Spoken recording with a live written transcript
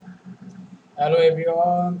Hello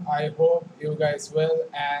everyone, I hope you guys well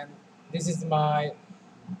and this is my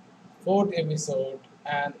fourth episode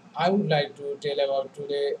and I would like to tell about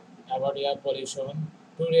today about air pollution.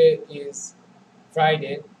 Today is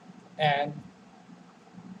Friday and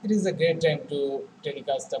it is a great time to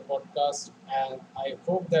telecast the podcast and I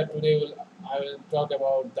hope that I will talk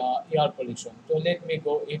about the air pollution. So let me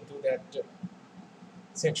go into that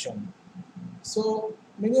section. So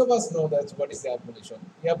many of us know that what is air pollution.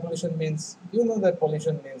 Air pollution means that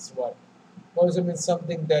pollution means what? Pollution means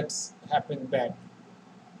something that's happened bad.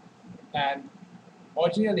 And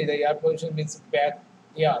originally the air pollution means bad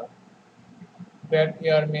air. Bad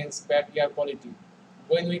air means bad air quality.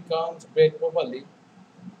 When we can't breathe properly,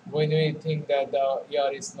 when we think that the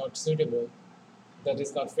air is not suitable, that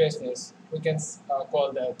is not freshness, we can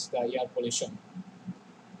call that the air pollution.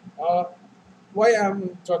 Uh, why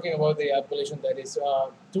I'm talking about the air pollution that is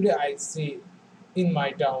today I see in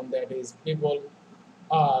my town that is people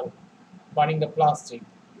are burning the plastic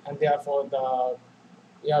and therefore the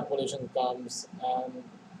air pollution comes and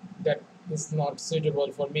that is not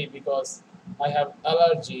suitable for me because I have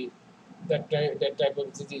allergy that type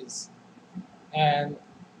of disease and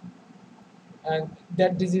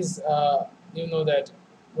that disease that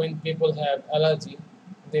when people have allergy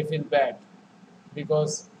they feel bad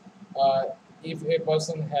because uh, if a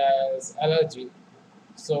person has allergy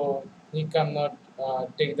so he cannot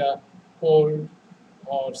take the cold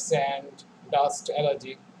or sand dust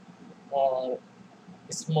allergy or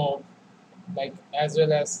smoke like as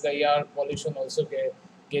well as the air pollution also get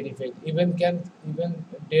effect even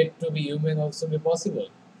dead to be human also be possible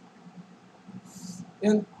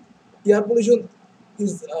and air pollution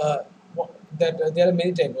is that there are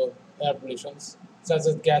many type of air pollutions such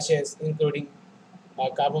as gases including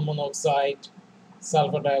carbon monoxide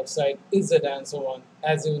sulfur dioxide etc and so on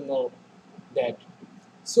as you know that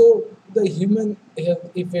so the human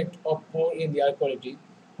health effect of poor in the air quality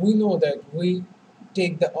we know that we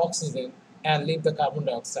take the oxygen and leave the carbon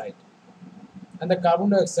dioxide and the carbon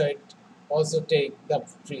dioxide also take the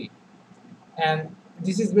tree and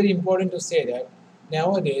this is very important to say that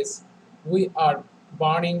nowadays we are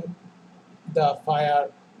burning the fire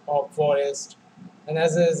of forest and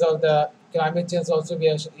as a result the climate change also be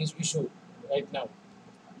an issue right now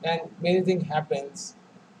and many things happens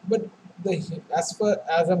but as far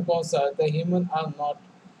as I'm concerned the human are not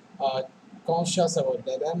uh, conscious about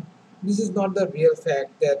that and this is not the real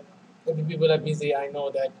fact that the people are busy I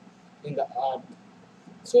know that in the art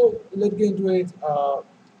so let's get into it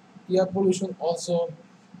air pollution also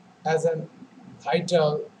as an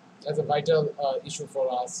vital as a vital issue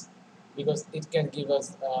for us because it can give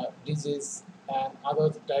us disease and other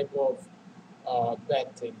type of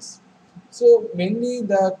bad things. So mainly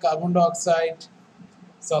the carbon dioxide,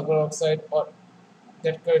 sulfur oxide, or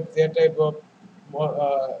that type of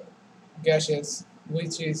more, gases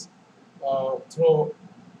which is through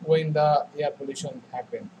when the air pollution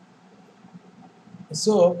happen.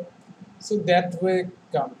 So so that way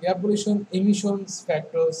come air pollution emissions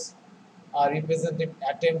factors are representative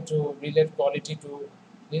attempt to relate quality to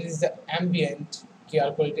release the ambient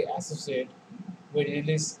air quality associated with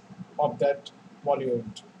release of that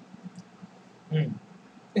pollutant. Hmm.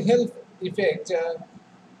 The health effect,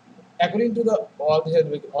 according to the World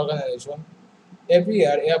Health Organization, every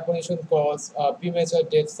year air pollution causes premature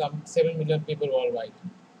deaths some 7 million people worldwide.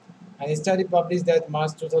 And a study published that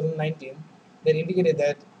March 2019 that indicated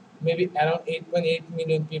that maybe around 8.8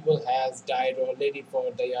 million people has died already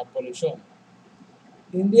for the air pollution.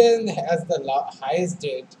 India has the highest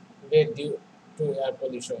death rate due to air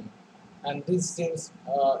pollution, and this seems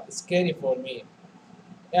scary for me.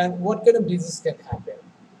 And what kind of disease can happen?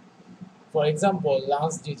 For example,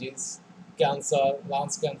 lungs disease, cancer,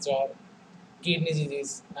 lungs cancer, kidney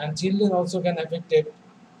disease, and children also can affect it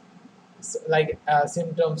like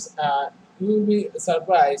symptoms. You will be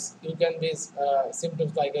surprised. You can be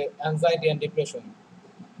symptoms like anxiety and depression.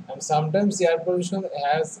 And sometimes air pollution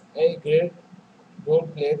has a great role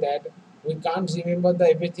play that we can't remember the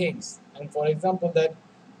everything. And for example, that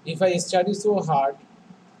if I study so hard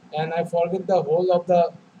and I forget the whole of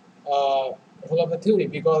the theory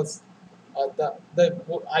because the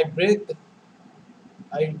I breathe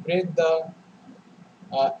the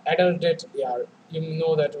adulterated air. You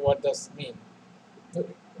know that what does mean. So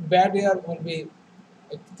bad air will be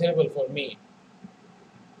terrible for me.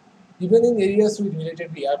 Even in areas with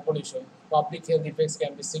related to air pollution, public health effects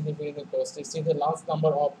can be significantly costly. See the last number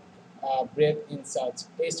of breath in such.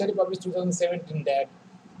 A study published 2017 that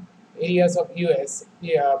areas of US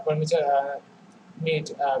permit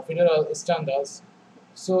meet federal standards,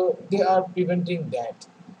 so they are preventing that.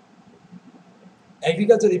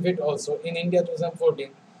 Agriculture effect also in India 2014,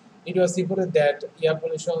 it was reported that air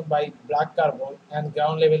pollution by black carbon and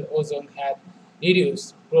ground level ozone had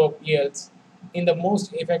reduced crop yields in the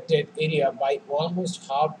most affected area by almost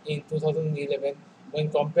half in 2011 when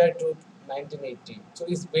compared to 1980. So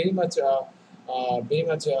it's very much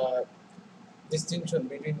distinction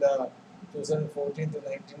between the 2014 to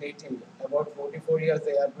 1980. About 44 years,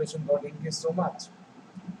 the air pollution got increased so much,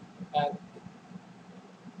 and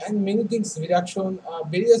many things reduction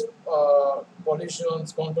various pollution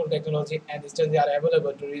control technology and strategy are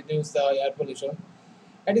available to reduce the air pollution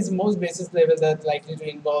at its most basic level that likely to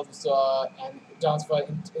involve and transfer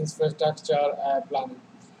infrastructure planning.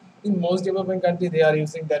 In most developing countries, they are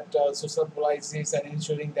using that social policies and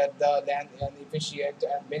ensuring that the land is efficient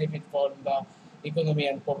and benefit for the economy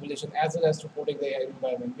and population as well as to protect the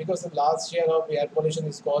environment. Because the large share of air pollution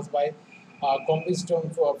is caused by combustion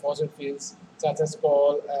for fossil fuels such as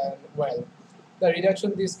coal and oil. The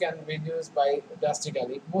reduction this can reduce by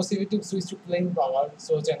drastically. Most effective switch to clean power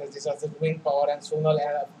source energy such as wind power and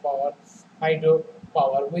solar power, hydro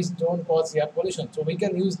power, which don't cause air pollution. So we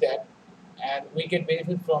can use that and we can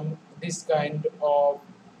benefit from this kind of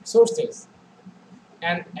sources.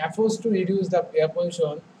 And efforts to reduce the air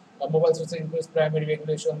pollution, mobile sources includes primary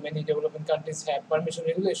regulation. Many developing countries have permission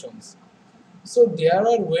regulations. So there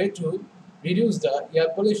are ways to reduce the air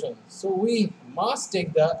pollution. So we must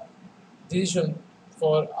take the decision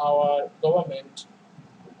for our government,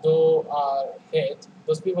 though are head,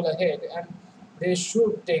 those people are head, and they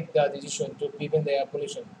should take the decision to prevent the air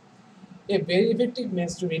pollution. A very effective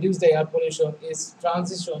means to reduce the air pollution is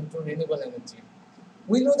transition to renewable energy.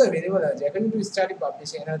 We know the renewable energy. According to a study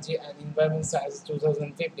published Energy and Environment Science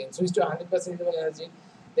 2015, switch to 100% renewable energy,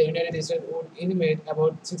 the United States would eliminate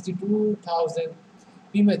about 62,000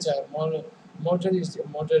 premature mortalities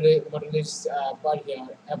per year.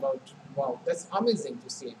 About wow, that's amazing to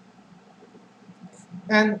see.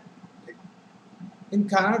 And in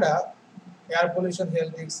Canada, air pollution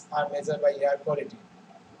health risks are measured by air quality.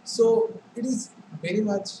 So it is very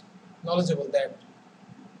much knowledgeable that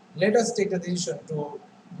let us take the decision to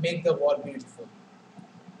make the world beautiful.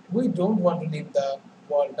 We don't want to leave the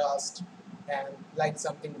world dust and like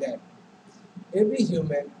something dead. Every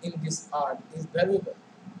human in this earth is valuable.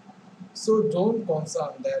 So don't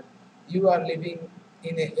concern that you are living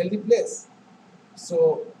in a healthy place.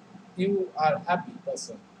 So you are happy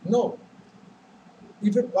person. No.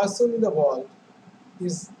 If a person in the world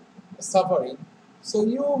is suffering, so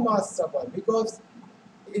you must suffer because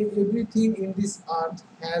everything in this earth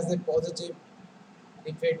has a positive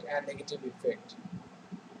effect and negative effect.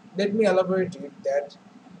 Let me elaborate it that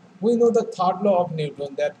we know the third law of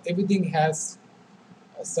Newton that everything has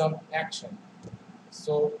some action.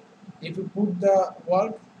 So if you put the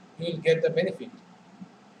work, you will get the benefit.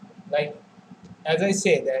 Like as I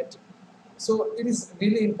say that, so it is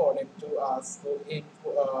really important to us to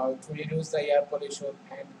reduce the air pollution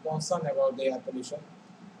and concern about the air pollution.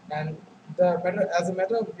 And as a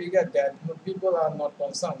matter of figure that people are not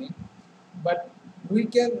concerning, but we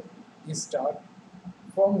can start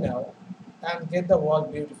from now and get the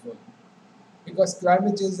world beautiful because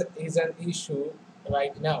climate change is an issue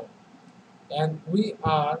right now and we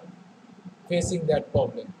are facing that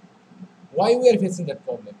problem. Why we are facing that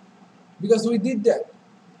problem? Because we did that.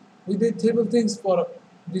 We did terrible things for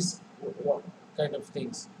this kind of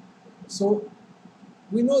things. So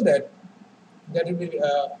we know that it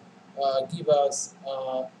will give us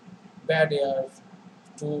bad air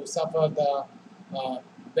to suffer the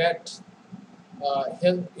bad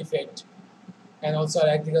health effect and also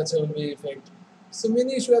agriculture will be effect. So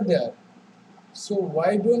many issues are there. So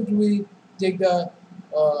why don't we take the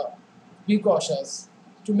uh, precautions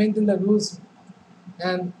to maintain the rules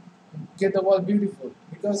and get the world beautiful?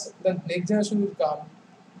 Because the next generation will come.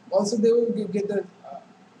 Also, they will get the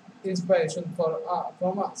inspiration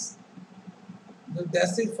from us. So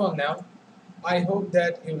that's it for now. I hope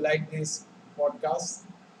that you like this podcast,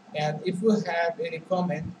 and if you have any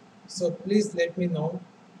comment, so please let me know.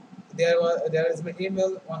 There is my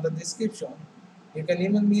email on the description. You can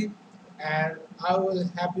email me, and I will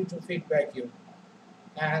happy to feedback you.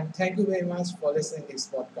 And thank you very much for listening to this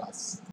podcast.